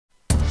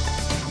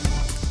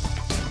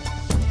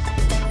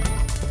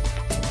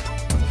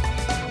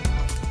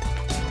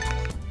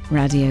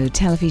Radio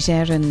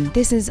Telefíséireann,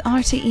 this is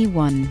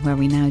RTE1, where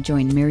we now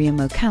join Miriam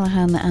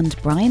O'Callaghan and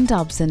Brian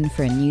Dobson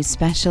for a news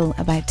special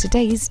about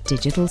today's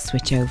digital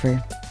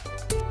switchover.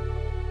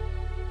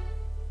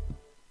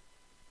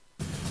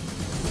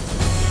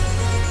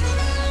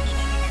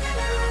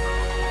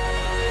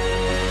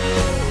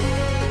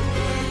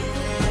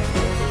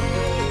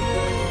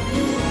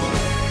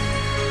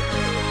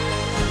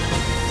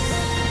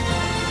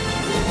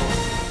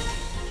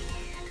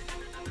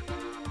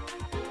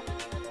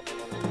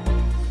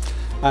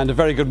 And a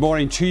very good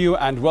morning to you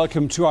and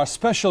welcome to our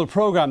special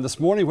programme this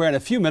morning, where in a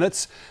few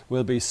minutes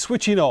we'll be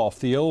switching off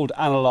the old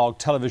analogue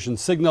television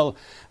signal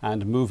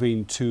and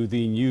moving to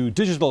the new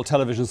digital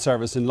television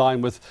service in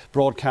line with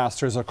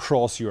broadcasters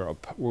across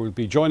Europe. We'll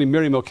be joining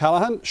Miriam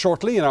O'Callaghan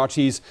shortly in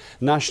RTE's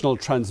National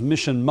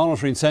Transmission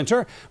Monitoring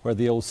Centre, where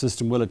the old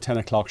system will at 10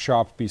 o'clock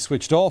sharp be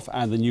switched off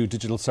and the new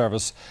digital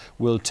service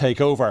will take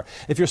over.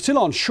 If you're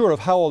still unsure of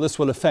how all this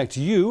will affect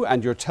you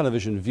and your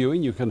television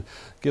viewing, you can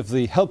give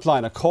the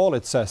helpline a call.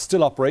 It's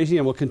still operating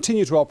and will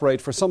continue to operate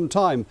for some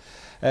time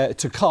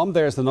to come.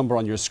 There's the number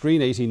on your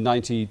screen,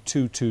 1890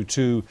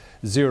 222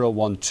 012,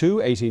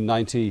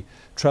 1890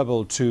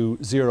 222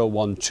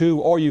 012,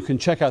 or you can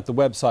check out the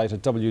website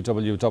at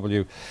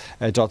www.serveu.ie.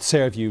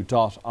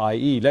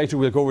 Later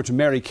we'll go over to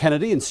Mary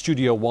Kennedy in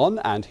Studio 1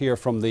 and hear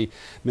from the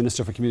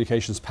Minister for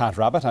Communications Pat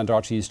Rabbitte and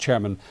RTE's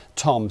Chairman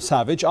Tom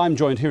Savage. I'm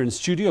joined here in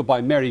studio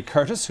by Mary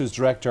Curtis, who's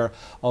Director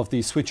of the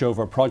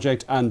Switchover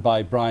Project, and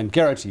by Brian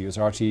Geraghty, who's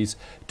RTE's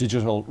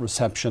Digital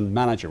Reception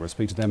Manager. We'll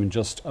speak to them in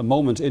just a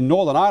moment. In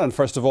Northern Ireland,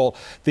 first of all,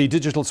 the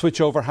digital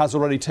switchover has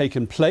already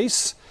taken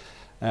place.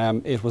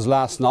 It was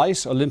last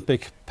night.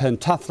 Olympic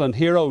pentathlon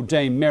hero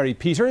Dame Mary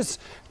Peters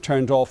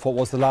turned off what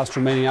was the last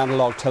remaining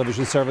analogue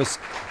television service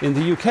in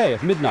the UK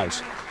at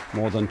midnight.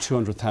 More than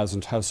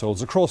 200,000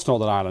 households across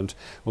Northern Ireland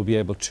will be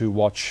able to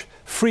watch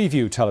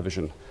Freeview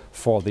television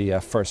for the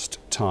first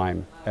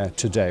time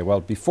today. Well,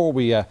 before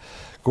we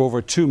go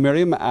over to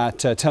Miriam at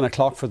 10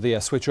 o'clock for the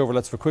switchover,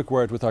 let's have a quick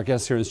word with our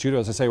guests here in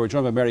studio. As I say, we're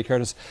joined by Mary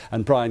Curtis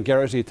and Brian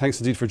Geraghty.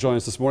 Thanks indeed for joining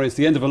us this morning. It's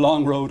the end of a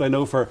long road, I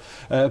know, for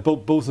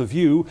both of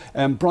you.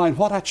 Brian,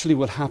 what actually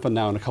will happen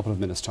now in a couple of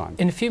minutes' time?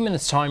 In a few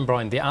minutes' time,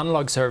 Brian, the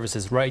analogue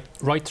services right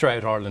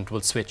throughout Ireland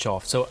will switch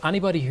off. So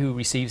anybody who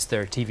receives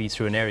their TV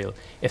through an aerial,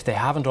 if they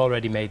haven't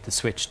already made the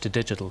switch to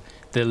digital,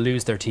 they'll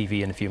lose their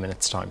TV in a few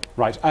minutes' time.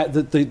 Right.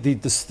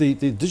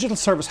 The digital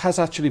service has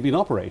actually been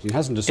operating,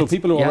 hasn't it? So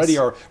people who already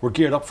were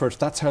geared up for it,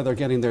 that's how they're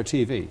getting their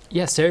TV.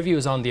 Yes, Serveu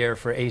is on the air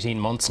for 18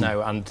 months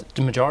now, and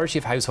the majority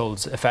of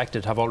households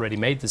affected have already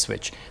made the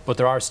switch, but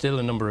there are still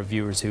a number of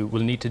viewers who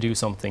will need to do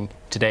something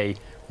today,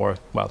 or,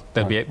 well,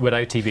 they'll be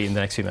without TV in the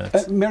next few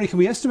minutes. Mary, can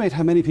we estimate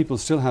how many people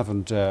still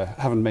haven't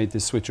made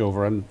this switch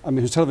over, and I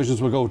mean, whose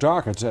televisions will go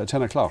dark at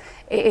 10 o'clock?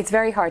 It's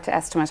very hard to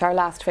estimate. Our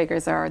last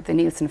figures are the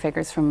Nielsen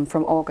figures from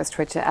August,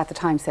 which at the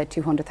time said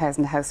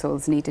 200,000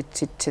 households needed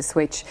to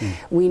switch.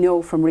 We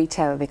know from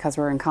retail, because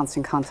we're in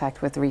constant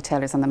contact with the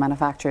retailers and the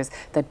manufacturers,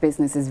 that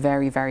business is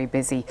very, very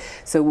busy.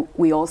 So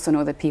we also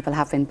know that people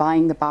have been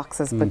buying the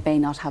boxes but may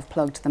not have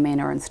plugged them in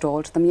or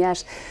installed them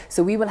yet.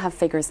 So we will have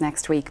figures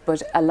next week,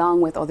 but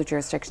along with other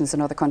jurisdictions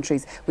in other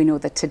countries, we know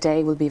that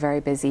today will be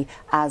very busy,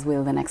 as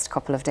will the next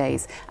couple of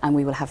days, and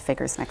we will have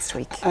figures next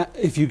week.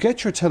 If you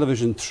get your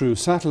television through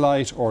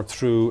satellite or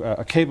through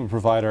a cable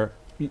provider,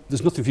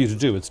 there's nothing for you to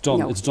do. It's done.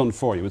 No. It's done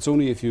for you. It's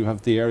only if you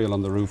have the aerial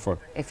on the roof. Or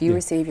if you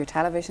receive your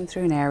television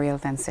through an aerial,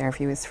 then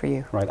Serveu is for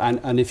you. Right.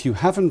 And if you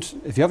haven't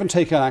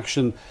taken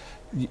action,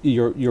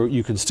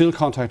 you can still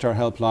contact our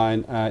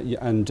helpline,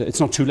 and it's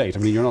not too late. I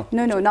mean, you're not...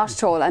 No, not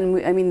at all. And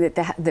we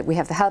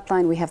have the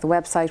helpline, we have the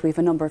website, we have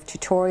a number of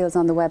tutorials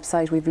on the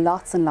website, we have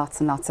lots and lots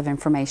and lots of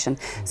information.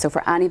 So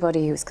for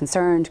anybody who's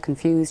concerned,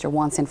 confused or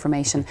wants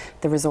information,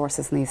 the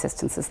resources and the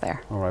assistance is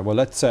there. All right, well,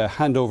 let's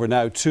hand over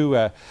now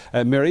to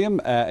Miriam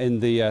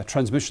in the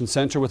transmission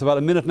centre with about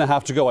a minute and a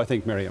half to go, I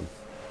think, Miriam.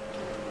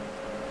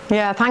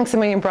 Yeah, thanks a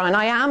million, Brian.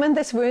 I am in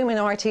this room in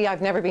RTE.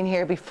 I've never been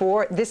here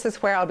before. This is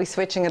where I'll be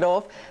switching it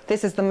off.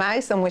 This is the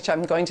mouse on which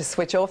I'm going to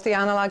switch off the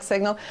analogue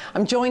signal.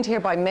 I'm joined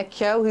here by Mick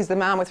Keogh, who's the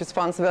man with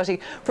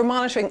responsibility for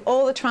monitoring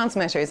all the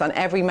transmitters on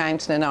every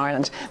mountain in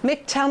Ireland.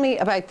 Mick, tell me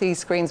about these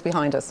screens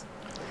behind us.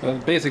 Well,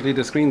 basically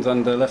the screens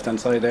on the left hand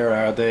side there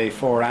are the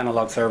 4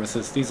 analogue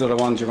services. These are the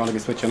ones you're going to be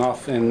switching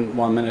off in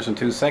 1 minute and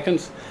 2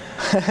 seconds.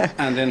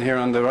 And then here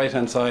on the right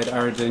hand side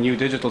are the new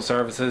digital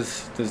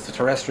services. There's the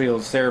terrestrial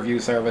Serveu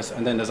service,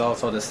 and then there's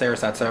also the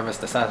StairSat service,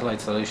 the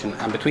satellite solution.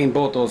 And between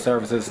both those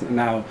services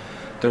now,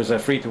 there's a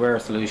free-to-air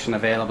solution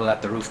available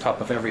at the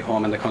rooftop of every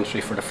home in the country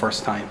for the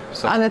first time.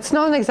 So, and it's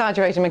not an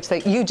exaggerated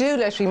mistake. You do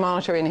literally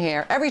monitor in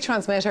here every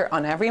transmitter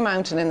on every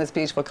mountain in this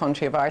beautiful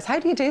country of ours. How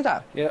do you do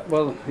that? Yeah,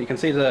 well, you can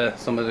see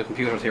some of the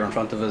computers here in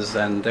front of us,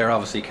 and they're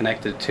obviously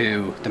connected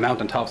to the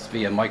mountain tops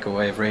via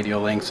microwave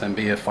radio links and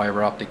via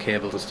fibre optic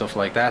cables and stuff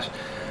like that.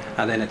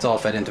 And then it's all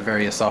fed into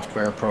various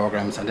software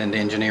programs, and then the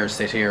engineers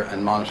sit here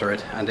and monitor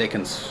it, and they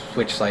can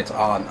switch sites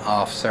on,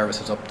 off,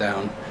 services up,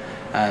 down,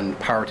 and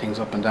power things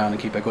up and down and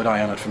keep a good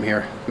eye on it from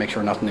here, make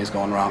sure nothing is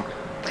going wrong.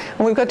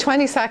 And we've got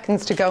 20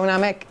 seconds to go now,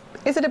 Mick.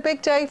 Is it a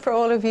big day for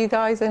all of you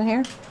guys in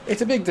here?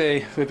 It's a big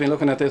day. We've been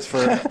looking at this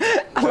for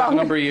quite a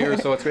number of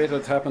years, so it's great that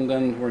it's happened,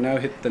 and we're now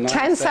hit the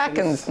 10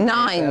 seconds.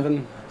 9,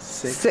 7,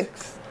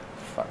 6,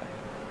 5.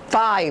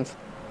 5,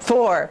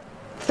 4,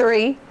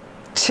 3,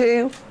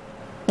 2,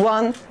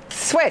 1,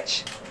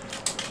 switch.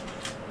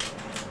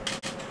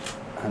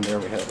 And there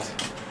we have it.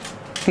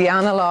 The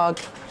analog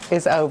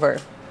is over.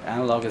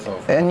 Analog is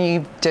over. A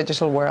new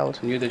digital world.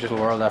 New digital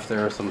world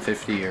after some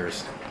 50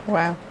 years.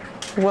 Wow.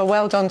 Well,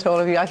 well done to all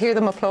of you. I hear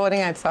them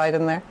applauding outside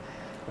in there.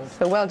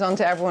 So well done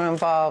to everyone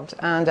involved.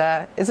 And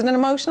is it an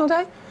emotional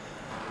day?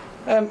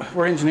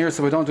 We're engineers,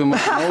 so we don't do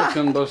much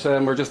emotion, but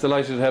we're just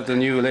delighted to have the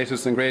new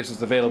latest and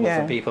greatest available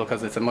for people,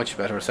 because it's a much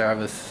better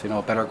service, you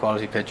know, better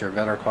quality picture,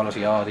 better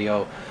quality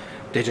audio,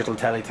 digital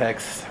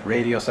teletext,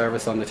 radio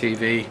service on the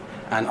TV,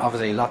 and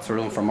obviously lots of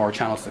room for more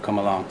channels to come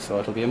along. So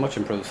it'll be a much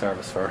improved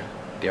service for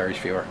the Irish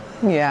viewer.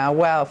 Yeah,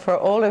 well, for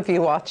all of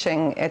you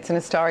watching, it's an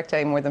historic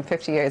day, more than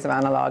 50 years of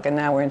analog, and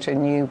now we're into a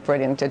new,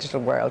 brilliant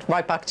digital world.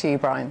 Right back to you,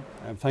 Brian.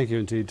 Thank you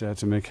indeed to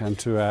Mick and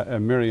to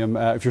Miriam.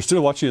 If you're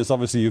still watching us,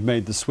 obviously you've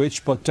made the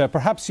switch, but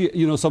perhaps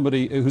you know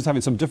somebody who's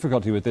having some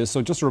difficulty with this.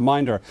 So just a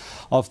reminder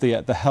of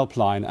the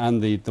helpline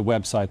and the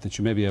website that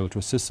you may be able to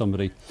assist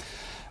somebody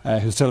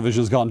whose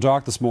television has gone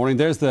dark this morning.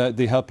 There's the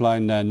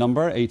helpline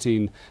number,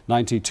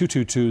 1890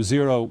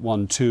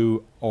 222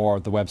 012, or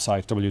the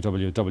website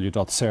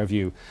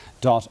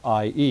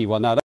www.serveu.ie. Well, now